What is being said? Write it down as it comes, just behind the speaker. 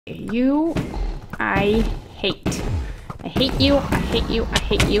you I hate. I hate you, I hate you, I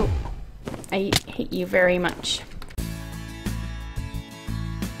hate you. I hate you very much.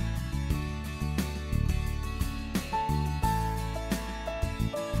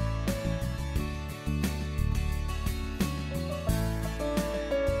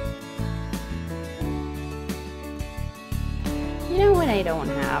 You know what I don't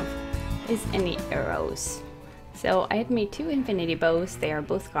have is any arrows. So I had made 2 infinity bows, they are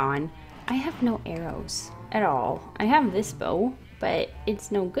both gone. I have no arrows at all. I have this bow, but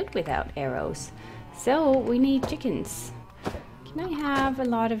it's no good without arrows. So we need chickens. Can I have a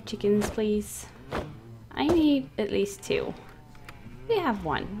lot of chickens, please? I need at least 2. We have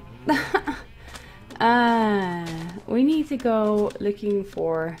 1. We need to go looking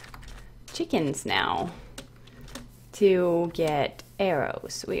for chickens now to get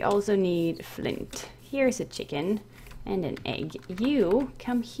arrows. We also need flint. Here's a chicken and an egg. You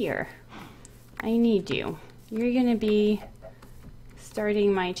come here. I need you. You're gonna be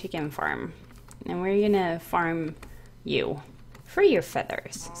starting my chicken farm, and we're gonna farm you for your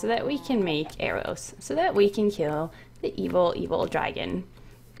feathers so that we can make arrows, so that we can kill the evil dragon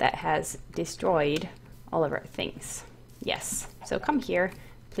that has destroyed all of our things. Yes, so come here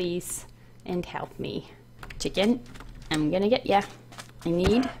please and help me. Chicken, I'm gonna get ya. I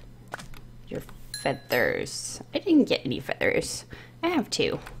need your feathers. I didn't get any feathers. I have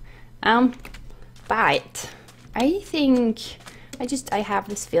 2. But I think I have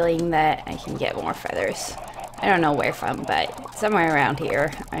this feeling that I can get more feathers. I don't know where from, but somewhere around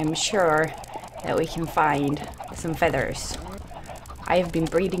here I'm sure that we can find some feathers. I have been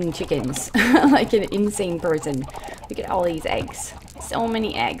breeding chickens like an insane person. Look at all these eggs. So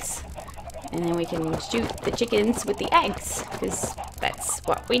many eggs. And then we can shoot the chickens with the eggs, because that's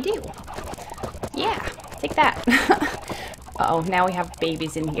what we do. Yeah, take that. Uh-oh, now we have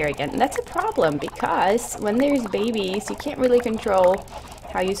babies in here again. That's a problem, because when there's babies, you can't really control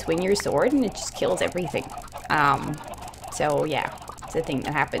how you swing your sword, and it just kills everything. So yeah, it's a thing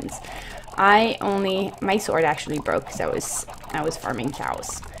that happens. My sword actually broke, so I was farming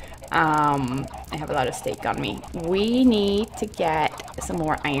cows. I have a lot of steak on me. We need to get some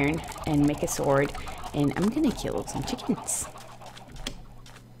more iron and make a sword, and I'm gonna kill some chickens.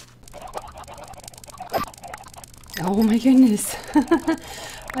 Oh my goodness.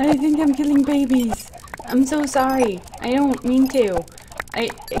 I think I'm killing babies. I'm so sorry. I don't mean to. I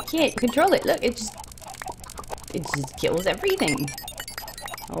can't control it. Look, it just kills everything.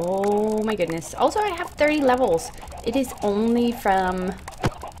 Oh my goodness. Also, I have 30 levels. It is only from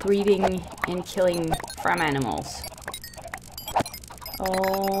breeding and killing farm animals.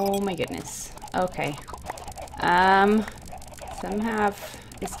 Oh my goodness. Okay. Some have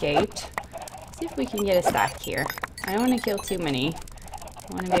escaped. Let's see if we can get a stack here. I don't want to kill too many.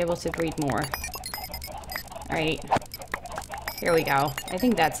 I want to be able to breed more. Alright. Here we go. I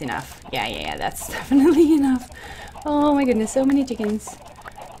think that's enough. Yeah, that's definitely enough. Oh my goodness, so many chickens.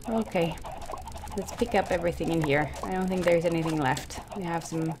 Okay. Let's pick up everything in here. I don't think there's anything left. We have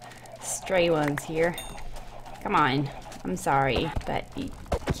some stray ones here. Come on. I'm sorry, but you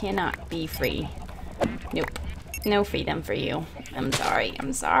cannot be free. Nope. No freedom for you. I'm sorry.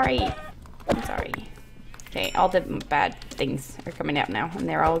 I'm sorry. I'm sorry. Okay, all the bad things are coming out now, and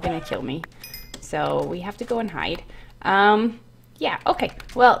they're all gonna kill me. So we have to go and hide. Yeah, okay.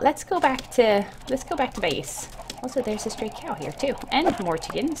 Well, let's go back to base. Also, there's a stray cow here too, and more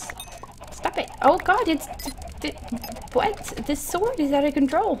chickens. Stop it! Oh God, what? This sword is out of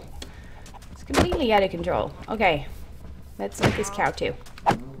control. It's completely out of control. Okay, let's make this cow too.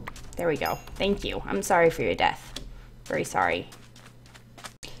 There we go. Thank you. I'm sorry for your death. Very sorry.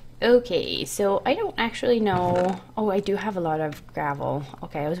 Okay, so I don't actually know. Oh, I do have a lot of gravel.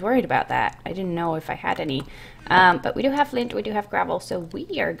 Okay, I was worried about that. I didn't know if I had any. But we do have flint, we do have gravel, so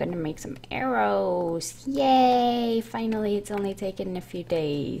we are gonna make some arrows. Yay! Finally, it's only taken a few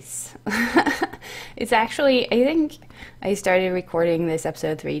days. It's actually, I think I started recording this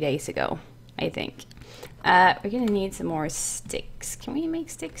episode 3 days ago, I think. We're gonna need some more sticks. Can we make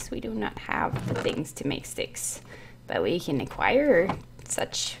sticks? We do not have the things to make sticks, but we can acquire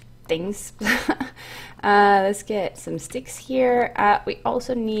such things. Let's get some sticks here. We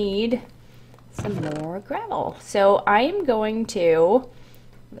also need some more gravel. So I am going to,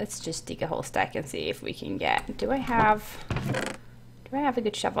 let's just dig a whole stack and see if we can get, do I have a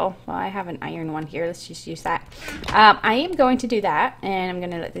good shovel? Well, I have an iron one here. Let's just use that. I am going to do that, and I'm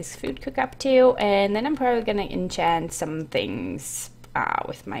going to let this food cook up too, and then I'm probably going to enchant some things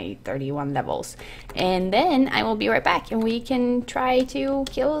with my 31 levels. And then I will be right back, and we can try to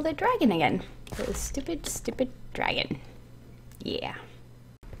kill the dragon again. The stupid dragon. Yeah.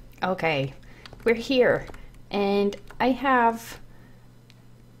 Okay, we're here, and I have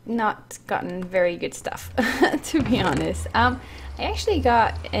not gotten very good stuff, to be honest. I actually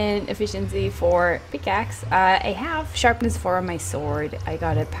got an efficiency 4 pickaxe. I have sharpness 4 on my sword. I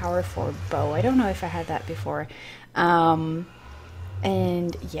got a power 4 bow. I don't know if I had that before.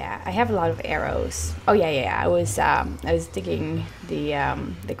 And yeah, I have a lot of arrows. Oh yeah. I was digging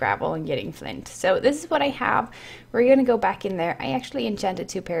the gravel and getting flint. So this is what I have. We're gonna go back in there. I actually enchanted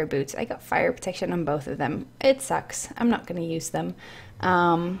 2 pair of boots. I got fire protection on both of them. It sucks. I'm not gonna use them.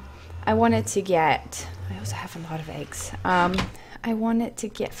 I wanted to get. I also have a lot of eggs. I wanted to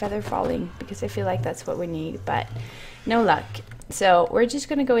get feather falling because I feel like that's what we need, but no luck. So we're just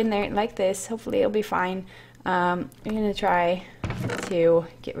gonna go in there like this. Hopefully it'll be fine. I'm gonna try to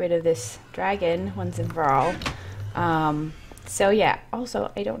get rid of this dragon once and for all. So yeah,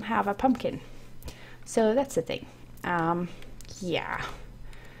 also I don't have a pumpkin, so that's the thing. Yeah,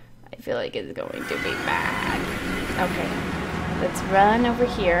 I feel like it's going to be bad. Okay, let's run over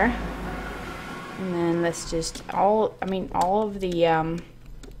here, and then let's just all of the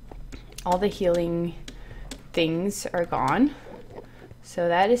healing things are gone, so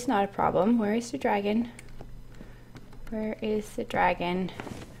that is not a problem. Where is the dragon? Where is the dragon?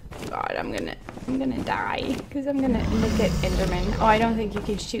 God, I'm gonna die because I'm gonna look at Enderman. Oh, I don't think you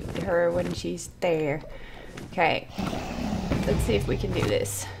can shoot her when she's there. Okay, let's see if we can do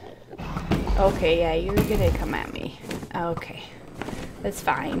this. Okay, yeah, you're gonna come at me. Okay, that's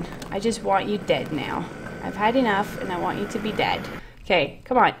fine. I just want you dead now. I've had enough, and I want you to be dead. Okay,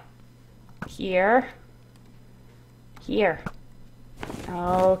 come on. Here. Here.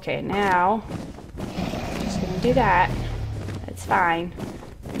 Okay, now. Do that. That's fine.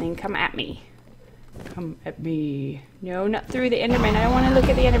 And then come at me. Come at me. No, not through the Enderman. I don't want to look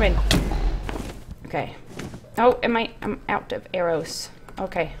at the Enderman. Okay. Oh, I'm out of arrows.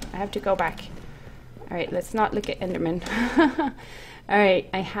 Okay, I have to go back. Alright, let's not look at Enderman. Alright,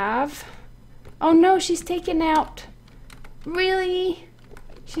 I have... Oh no, she's taken out... Really?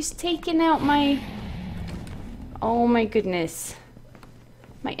 She's taken out my... Oh my goodness.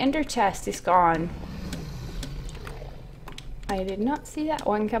 My ender chest is gone. I did not see that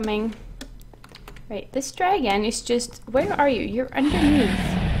one coming. Right, this dragon is just... Where are you? You're underneath.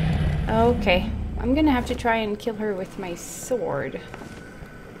 Okay, I'm gonna have to try and kill her with my sword.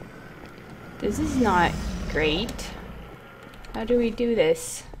 This is not great. How do we do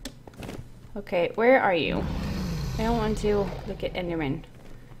this? Okay, where are you? I don't want to look at Enderman.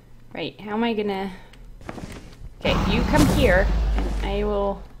 Right, how am I gonna... Okay, you come here, and I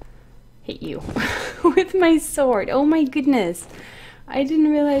will hit you with my sword. Oh my goodness. I didn't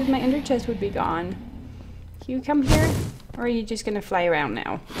realize my ender chest would be gone. Can you come here? Or are you just gonna fly around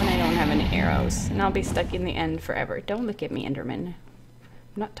now when I don't have any arrows? And I'll be stuck in the end forever. Don't look at me, Enderman. I'm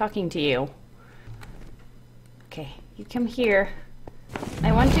not talking to you. Okay, you come here.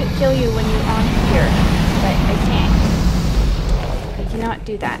 I want to kill you when you're on here, but I can't. I cannot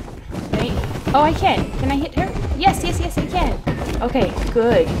do that. Right? Oh, I can. Can I hit her? Yes, I can. Okay,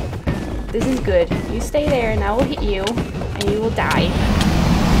 good. This is good. You stay there and I will hit you, and you will die.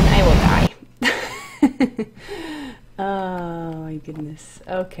 And I will die. Oh my goodness.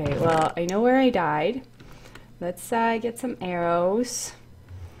 Okay, well, I know where I died. Let's get some arrows.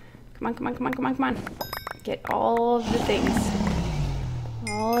 Come on. Get all of the things.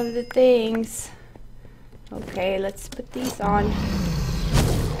 All of the things. Okay, let's put these on.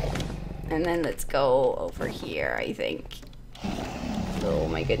 And then let's go over here, I think. Oh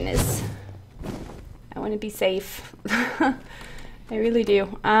my goodness. I want to be safe. I really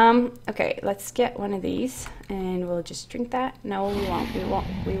do. Okay, let's get one of these and we'll just drink that. No, we won't.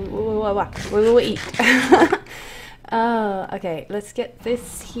 We will eat. Okay, let's get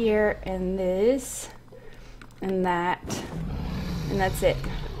this here and this and that. And that's it.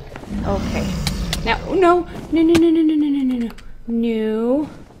 Okay. Now, no.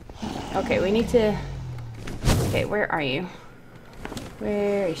 Okay, we need to... Okay, where are you?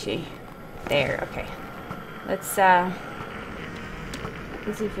 Where is she? There, okay. Let's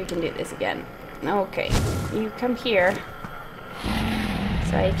see if we can do this again. Okay, you come here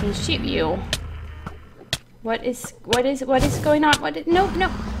so I can shoot you. What is going on? No.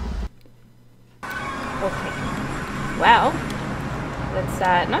 Okay. Well, let's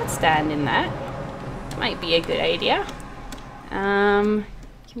not stand in that. Might be a good idea. Can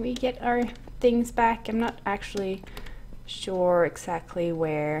we get our things back? I'm not actually sure exactly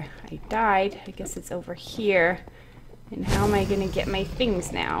where I died. I guess it's over here. And how am I gonna get my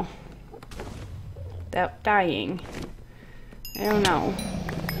things now without dying? I don't know.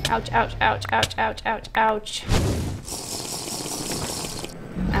 Ouch.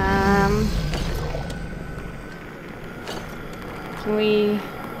 Can we...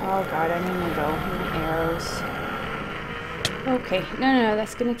 Oh god, I need my bow. I need arrows. Okay. No,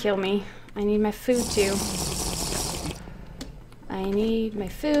 that's gonna kill me. I need my food too. I need my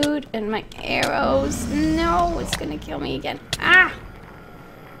food and my arrows. No, it's gonna kill me again. Ah!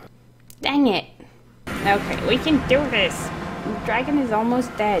 Dang it. Okay, we can do this. The dragon is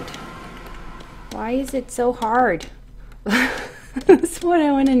almost dead. Why is it so hard? That's what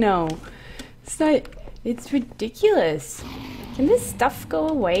I want to know. It's not... It's ridiculous. Can this stuff go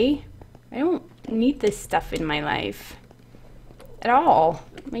away? I don't need this stuff in my life. At all.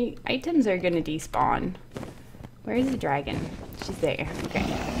 My items are gonna despawn. Where is the dragon? She's there. Okay.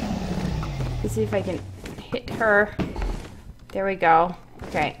 Let's see if I can hit her. There we go.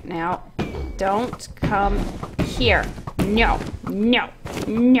 Okay, now don't come here. No.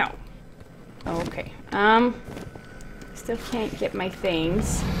 Okay. Still can't get my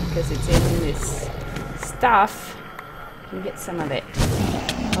things because it's in this stuff. I can get some of it.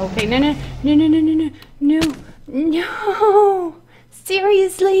 Okay, no.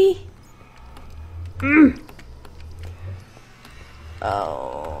 Seriously?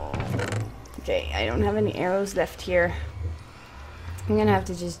 Oh. Okay, I don't have any arrows left here. I'm gonna have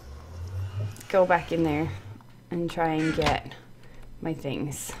to just go back in there and try and get my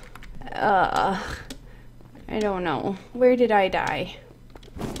things. I don't know. Where did I die?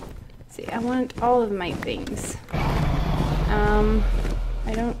 See, I want all of my things.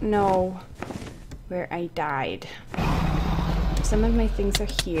 I don't know where I died. Some of my things are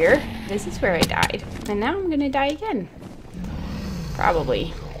here. This is where I died. And now I'm gonna die again.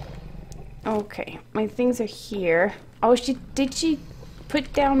 Probably. Okay, my things are here. Oh, did she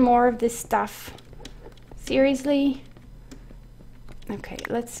put down more of this stuff? Seriously? Okay,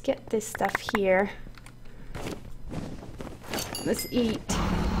 let's get this stuff here. Let's eat.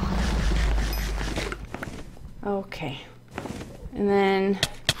 Okay. And then...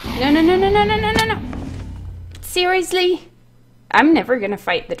 No. Seriously? I'm never gonna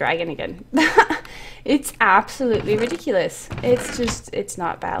fight the dragon again. It's absolutely ridiculous. It's just, it's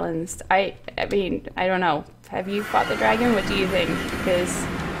not balanced. I mean, I don't know. Have you fought the dragon? What do you think? Because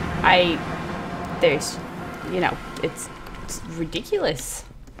there's, you know, it's ridiculous.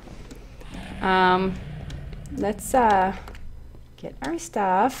 Let's get our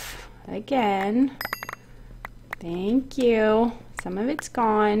stuff again. Thank you. Some of it's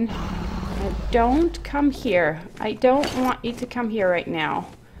gone. Now don't come here. I don't want you to come here right now.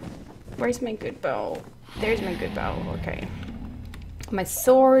 Where's my good bow? There's my good bow. Okay. My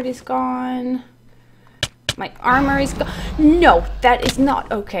sword is gone. My armor is gone. No, that is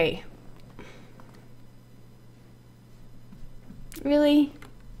not okay. Really?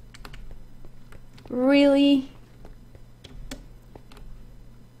 Really?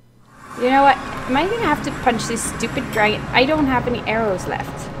 You know what? Am I gonna have to punch this stupid dragon? I don't have any arrows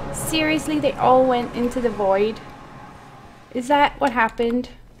left. Seriously, they all went into the void? Is that what happened?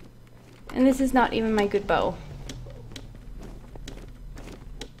 And this is not even my good bow.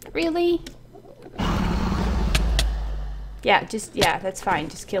 Really? Yeah, that's fine.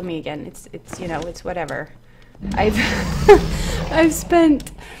 Just kill me again. It's you know, it's whatever. I've I've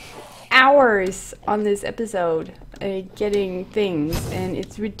spent hours on this episode getting things, and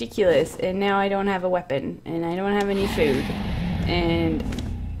it's ridiculous. And now I don't have a weapon, and I don't have any food, and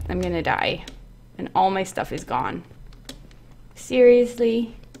I'm gonna die, and all my stuff is gone.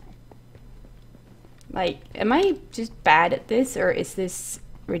 Seriously? Like, am I just bad at this, or is this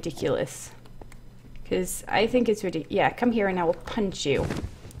ridiculous? Because I think it's ridiculous. Yeah, come here and I will punch you.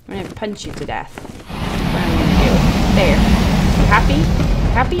 I'm gonna punch you to death. That's what I'm gonna do. There. You happy?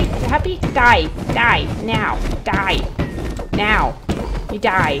 Happy? Happy? Die. Die. Now. Die. Now. You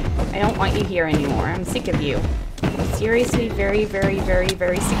die. I don't want you here anymore. I'm sick of you. I'm seriously very, very, very,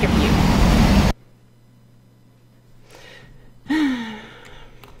 very sick of you.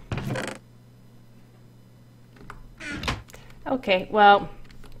 Okay, well,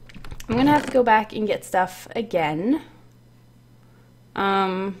 I'm gonna have to go back and get stuff again.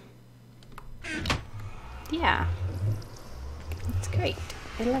 Yeah. It's great.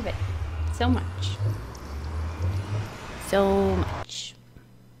 I love it so much. So much.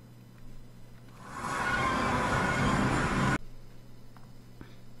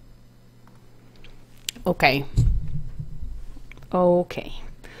 Okay. Okay.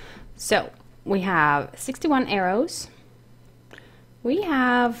 So, we have 61 arrows. We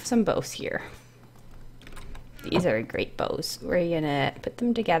have some bows here. These are great bows. We're gonna put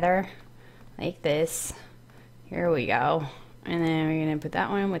them together like this. Here we go. And then we're gonna put that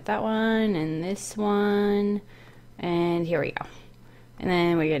one with that one and this one. And here we go. And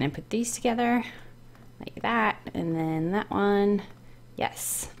then we're gonna put these together like that. And then that one.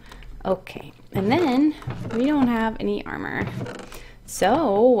 Yes. Okay. And then we don't have any armor.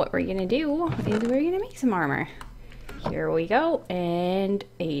 So what we're gonna do is we're gonna make some armor. Here we go. And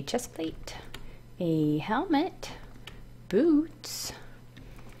a chest plate, a helmet, boots,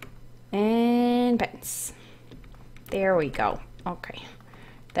 and pants. There we go. Okay.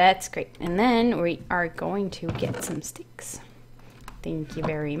 That's great. And then we are going to get some sticks. Thank you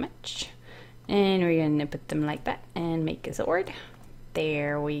very much. And we're going to put them like that and make a sword.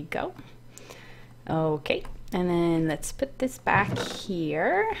 There we go. Okay. And then let's put this back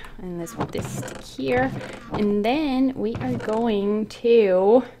here. And let's put this stick here. And then we are going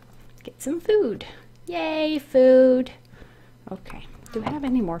to get some food. Yay, food. Okay. Do we have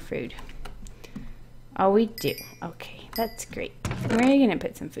any more food? Oh, we do. Okay, that's great. We're gonna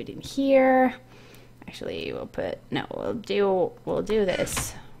put some food in here. Actually, we'll do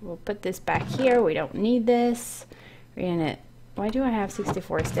this. We'll put this back here. We don't need this. Why do I have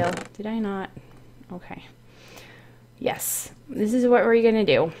 64 still? Did I not? Okay. Yes, this is what we're gonna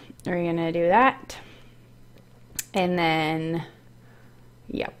do. We're gonna do that. And then,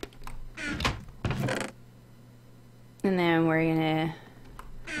 yep. And then we're gonna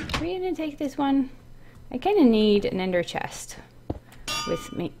take this one. I kind of need an ender chest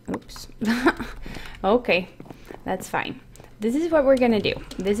with me. Oops. Okay, that's fine. This is what we're gonna do.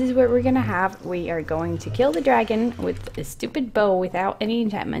 This is what we're gonna have. We are going to kill the dragon with a stupid bow without any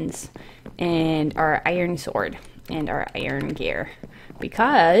enchantments and our iron sword and our iron gear,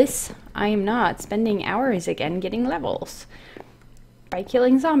 because I am not spending hours again getting levels by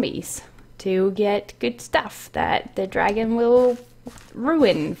killing zombies to get good stuff that the dragon will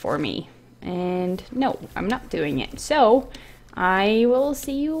ruin for me. And no, I'm not doing it. So I will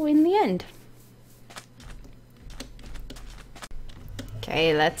see you in the end.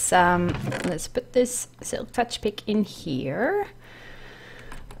 Okay, let's put this silk touch pick in here.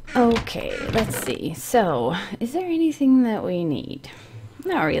 Okay, let's see. So, is there anything that we need?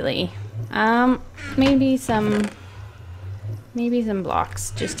 Not really. Maybe some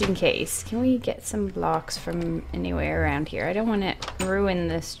blocks, just in case. Can we get some blocks from anywhere around here? I don't want to ruin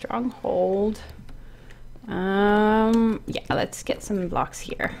the stronghold. Yeah, let's get some blocks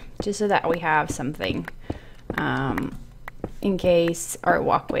here, just so that we have something, in case our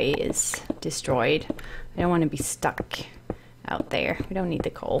walkway is destroyed. I don't want to be stuck out there. We don't need the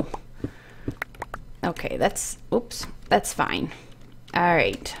coal. Okay, that's fine. All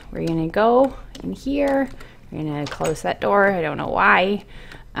right, we're gonna go in here. We're gonna close that door. I don't know why.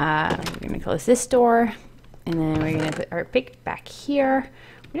 We're gonna close this door, and then we're gonna put our pick back here.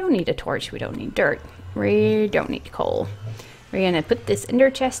 We don't need a torch. We don't need dirt. We don't need coal. We're gonna put this ender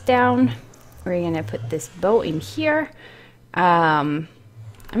chest down. We're gonna put this bow in here. I'm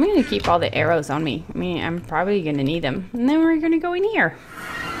gonna keep all the arrows on me. I mean, I'm probably gonna need them. And then we're gonna go in here.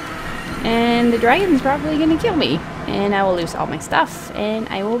 And the dragon's probably gonna kill me. And I will lose all my stuff. And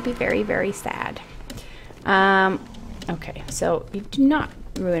I will be very, very sad. Okay, so you do not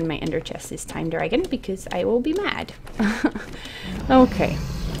ruin my ender chest this time, dragon, because I will be mad. Okay,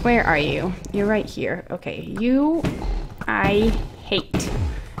 where are you? You're right here. Okay, you, I hate.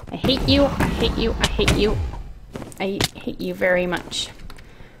 I hate you, I hate you, I hate you. I hate you very much.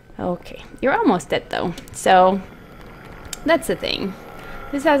 Okay, you're almost dead though, so that's the thing.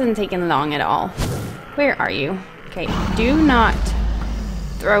 This hasn't taken long at all. Where are you? Okay, do not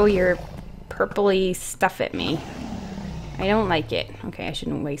throw your purpley stuff at me. I don't like it. Okay, I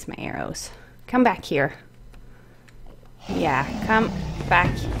shouldn't waste my arrows. Come back here. Yeah, come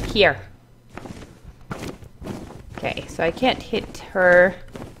back here. Okay, so I can't hit her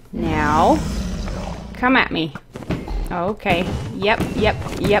now. Come at me. Okay. Yep.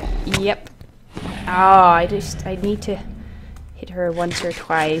 Oh, I need to hit her once or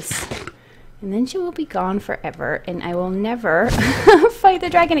twice. And then she will be gone forever, and I will never fight the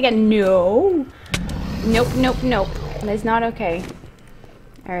dragon again. No. Nope. That's not okay.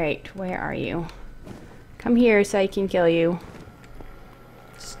 Alright, where are you? Come here so I can kill you.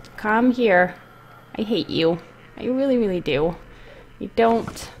 Just come here. I hate you. I really, really do. I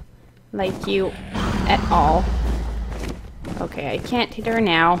don't like you at all. Okay, I can't hit her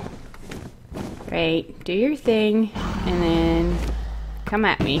now. Right, do your thing, and then come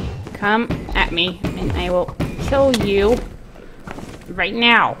at me. Come at me, and I will kill you right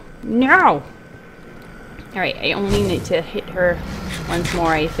now. No! Alright, I only need to hit her once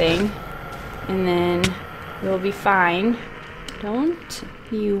more, I think. And then we'll be fine. Don't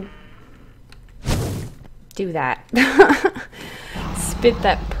you do that. Spit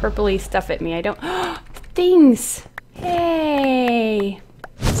that purpley stuff at me. I don't... Things! Hey!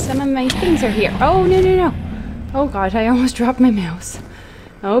 Some of my things are here. Oh, no. Oh god, I almost dropped my mouse.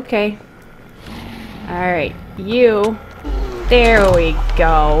 Okay. Alright, you. There we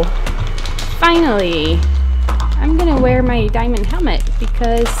go. Finally. I'm gonna wear my diamond helmet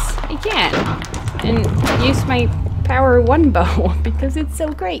because I can. And use my power 1 bow because it's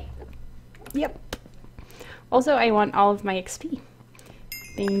so great. Yep. Also, I want all of my XP.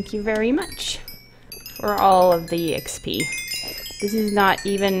 Thank you very much for all of the XP. This is not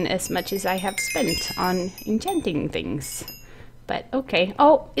even as much as I have spent on enchanting things. But okay.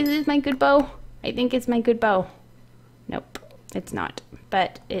 Oh, is this my good bow? I think it's my good bow. Nope, it's not.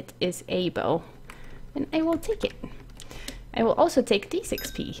 But it is a bow. And I will take it. I will also take these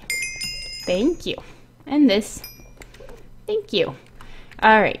XP. Thank you. And this. Thank you.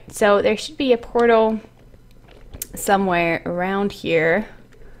 Alright, so there should be a portal somewhere around here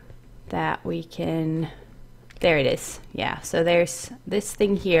that we can... There it is. Yeah, so there's this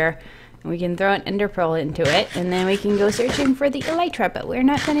thing here. And we can throw an ender pearl into it. And then we can go searching for the elytra. But we're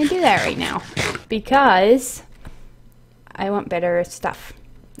not going to do that right now. Because I want better stuff.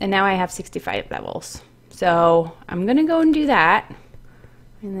 And now I have 65 levels. So I'm going to go and do that.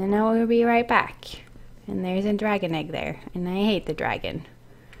 And then I will be right back. And there's a dragon egg there. And I hate the dragon.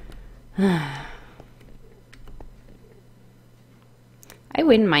 I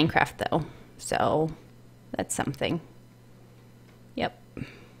win Minecraft though. So... that's something.